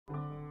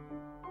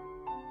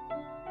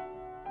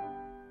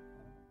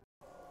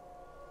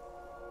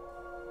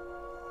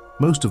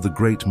Most of the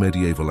great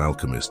medieval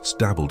alchemists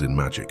dabbled in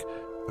magic,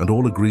 and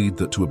all agreed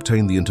that to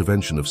obtain the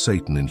intervention of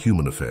Satan in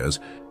human affairs,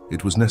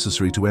 it was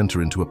necessary to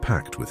enter into a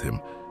pact with him.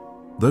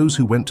 Those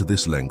who went to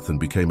this length and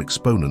became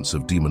exponents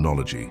of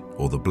demonology,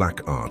 or the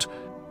black art,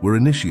 were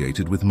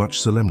initiated with much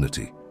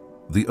solemnity.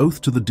 The oath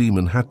to the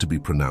demon had to be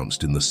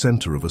pronounced in the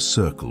center of a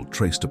circle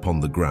traced upon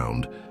the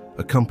ground,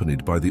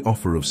 accompanied by the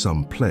offer of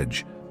some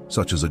pledge,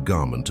 such as a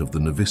garment of the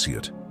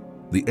novitiate.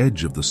 The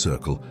edge of the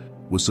circle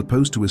was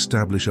supposed to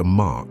establish a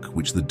mark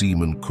which the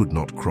demon could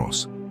not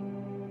cross.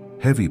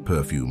 Heavy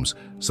perfumes,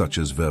 such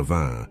as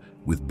vervain,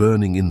 with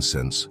burning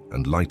incense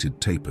and lighted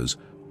tapers,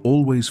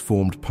 always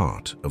formed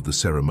part of the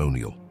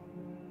ceremonial.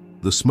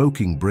 The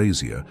smoking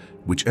brazier,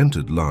 which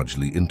entered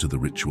largely into the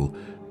ritual,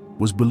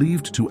 was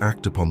believed to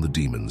act upon the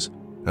demons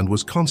and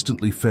was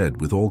constantly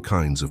fed with all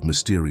kinds of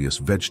mysterious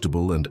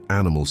vegetable and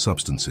animal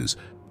substances,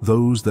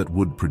 those that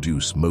would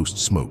produce most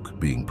smoke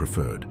being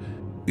preferred.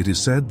 It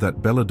is said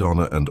that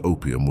belladonna and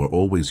opium were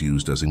always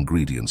used as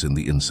ingredients in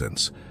the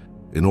incense,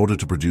 in order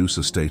to produce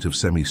a state of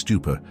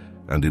semi-stupor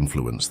and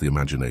influence the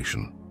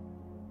imagination.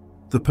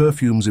 The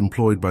perfumes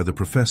employed by the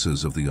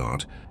professors of the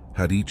art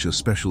had each a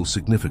special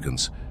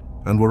significance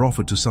and were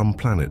offered to some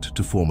planet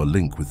to form a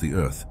link with the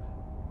earth.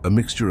 A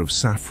mixture of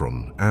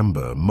saffron,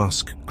 amber,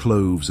 musk,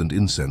 cloves, and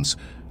incense,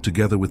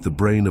 together with the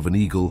brain of an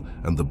eagle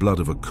and the blood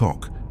of a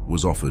cock,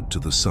 was offered to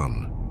the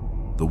sun.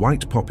 The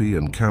white poppy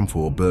and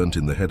camphor burnt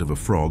in the head of a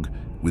frog,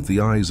 with the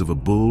eyes of a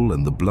bull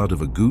and the blood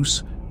of a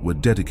goose, were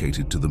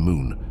dedicated to the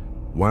moon,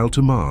 while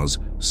to Mars,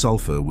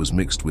 sulfur was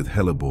mixed with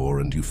hellebore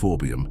and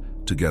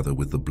euphorbium, together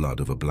with the blood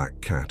of a black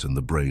cat and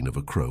the brain of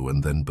a crow,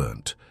 and then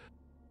burnt.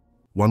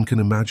 One can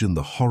imagine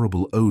the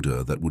horrible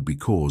odor that would be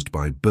caused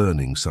by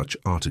burning such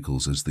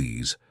articles as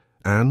these.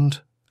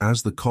 And,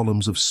 as the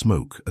columns of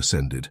smoke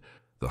ascended,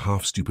 the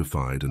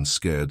half-stupefied and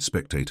scared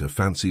spectator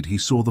fancied he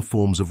saw the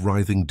forms of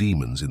writhing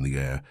demons in the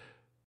air.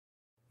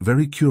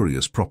 Very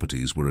curious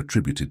properties were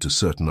attributed to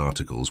certain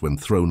articles when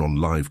thrown on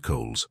live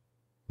coals.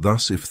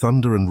 Thus, if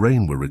thunder and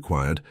rain were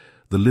required,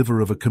 the liver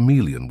of a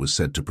chameleon was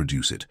said to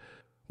produce it,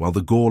 while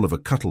the gall of a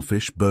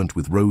cuttlefish burnt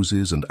with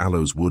roses and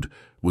aloes wood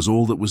was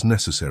all that was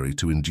necessary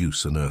to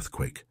induce an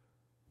earthquake.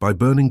 By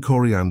burning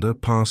coriander,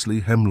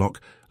 parsley,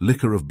 hemlock,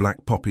 liquor of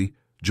black poppy,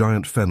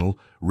 giant fennel,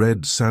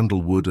 red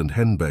sandalwood, and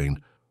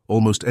henbane,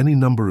 almost any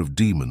number of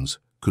demons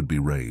could be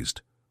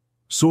raised.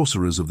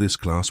 Sorcerers of this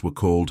class were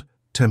called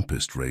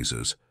tempest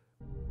raisers.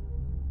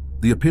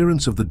 The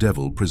appearance of the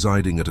devil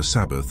presiding at a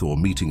sabbath or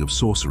meeting of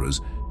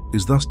sorcerers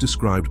is thus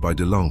described by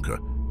Delanca.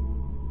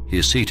 He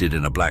is seated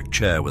in a black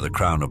chair with a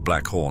crown of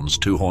black horns,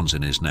 2 horns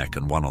in his neck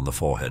and 1 on the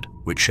forehead,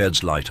 which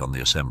sheds light on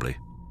the assembly.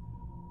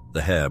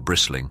 The hair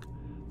bristling,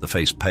 the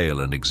face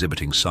pale and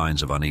exhibiting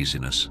signs of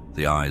uneasiness,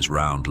 the eyes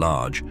round,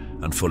 large,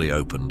 and fully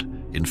opened,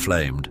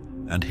 inflamed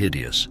and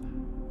hideous,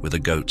 with a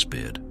goat's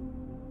beard.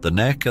 The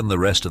neck and the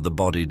rest of the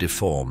body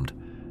deformed,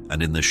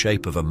 and in the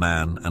shape of a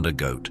man and a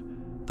goat,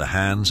 the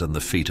hands and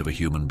the feet of a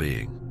human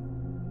being.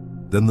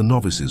 Then the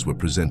novices were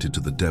presented to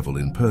the devil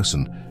in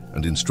person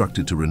and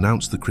instructed to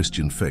renounce the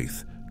Christian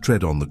faith,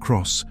 tread on the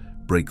cross,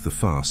 break the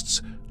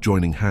fasts,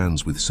 joining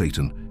hands with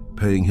Satan,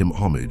 paying him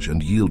homage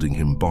and yielding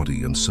him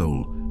body and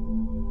soul.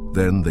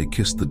 Then they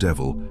kissed the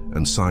devil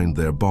and signed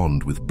their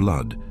bond with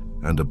blood,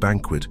 and a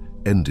banquet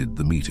ended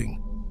the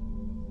meeting.